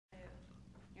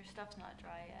stuff's not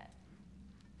dry yet.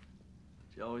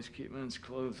 Do you always keep men's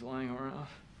clothes lying around?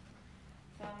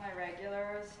 Some of my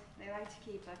regulars, they like to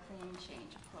keep a clean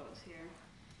change of clothes here.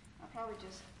 I'll probably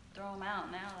just throw them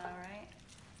out now, though, right?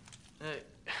 Hey,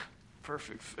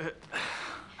 perfect fit.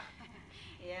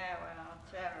 Yeah, well,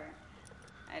 Trevor,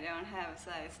 I don't have a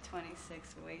size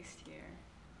 26 waist here.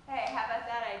 Hey, how about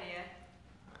that idea?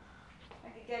 I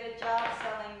could get a job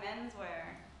selling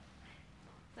menswear.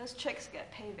 Those chicks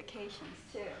get paid vacations,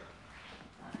 too.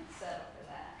 I'm settled for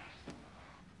that.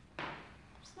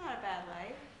 It's not a bad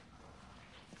life.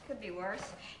 Could be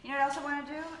worse. You know what else I want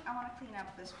to do? I want to clean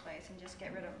up this place and just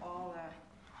get rid of all the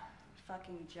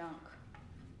fucking junk.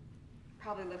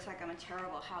 Probably looks like I'm a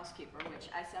terrible housekeeper, which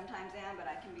I sometimes am, but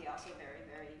I can be also very,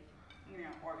 very, you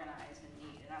know, organized and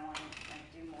neat, and I want to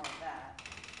do more of that.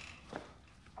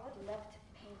 I would love to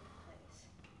paint the place.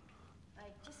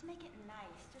 Like, just make it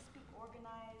nice. Just be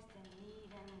organized and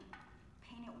neat and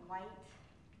paint it white.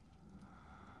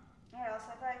 You know what else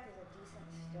I like? There's a decent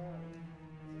stove.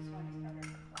 This one is covered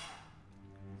in flat.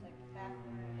 It's like the back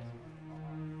window doesn't really go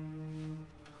on.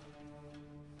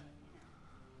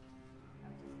 I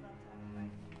would just love to have a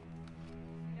white.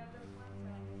 You know, those ones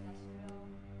are like industrial.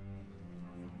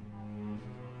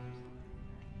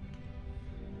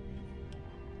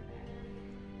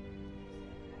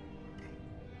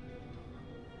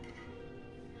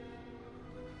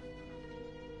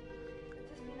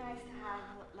 It'd just be nice to have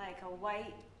like a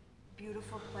white,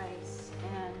 beautiful place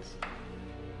and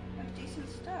a decent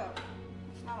stove.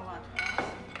 It's not a lot to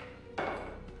ask.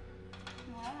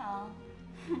 Wow.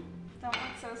 Don't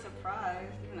look so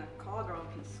surprised. Even a call girl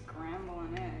can scramble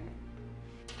an egg.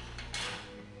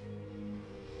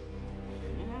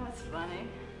 Yeah, that's funny.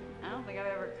 I don't think I've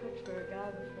ever cooked for a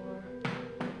guy before.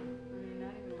 I mean,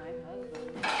 not even my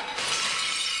husband.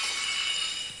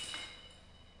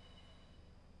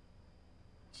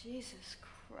 Jesus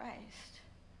Christ.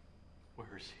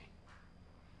 Where is he?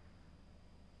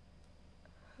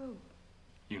 Who?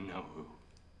 You know who.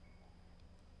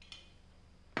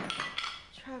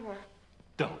 Trevor.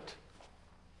 Don't.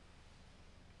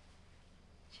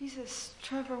 Jesus,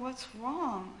 Trevor, what's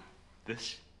wrong?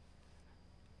 This?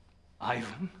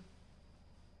 Ivan?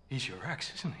 He's your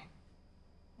ex, isn't he?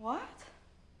 What?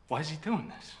 Why is he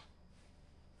doing this?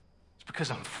 It's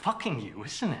because I'm fucking you,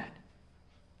 isn't it?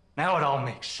 Now it all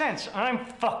makes sense. I'm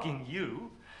fucking you,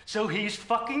 so he's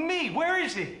fucking me. Where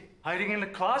is he? Hiding in the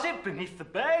closet, beneath the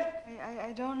bed?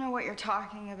 I don't know what you're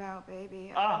talking about,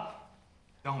 baby. Ah,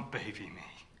 don't baby me.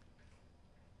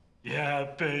 Yeah,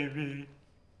 baby.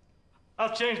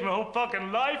 I'll change my whole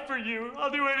fucking life for you. I'll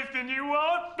do anything you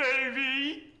want,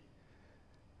 baby.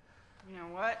 You know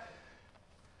what?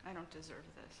 I don't deserve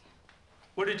this.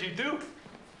 What did you do?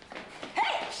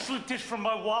 Hey! Slipped this from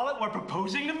my wallet while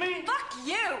proposing to me? Fuck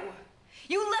you!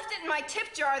 You left it in my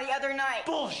tip jar the other night.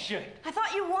 Bullshit. I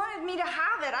thought you wanted me to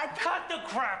have it. Cut the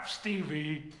crap,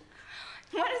 Stevie.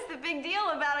 What is the big deal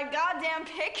about a goddamn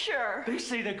picture? They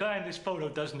say the guy in this photo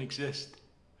doesn't exist.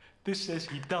 This says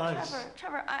he does.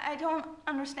 Trevor, I don't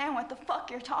understand what the fuck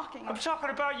you're talking about. I'm talking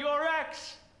about your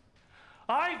ex,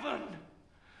 Ivan.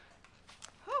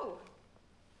 Who?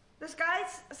 This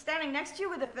guy's standing next to you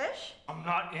with a fish? I'm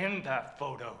not in that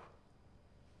photo.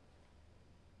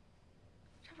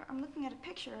 Trevor, I'm looking at a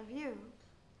picture of you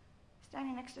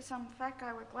standing next to some fat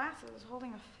guy with glasses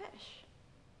holding a fish.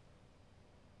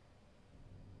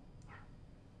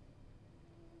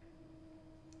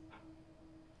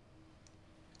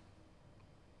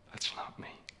 That's not me.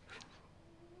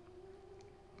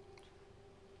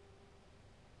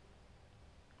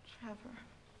 Trevor.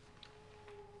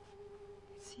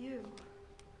 It's you.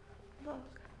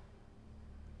 Look.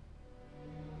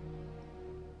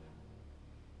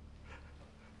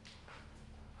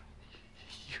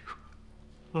 You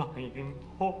lying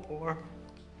whore.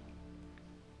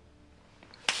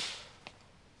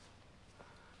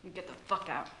 You get the fuck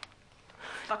out.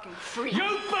 Fucking freak. You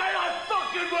bet I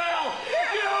fucking will!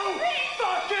 You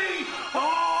fucking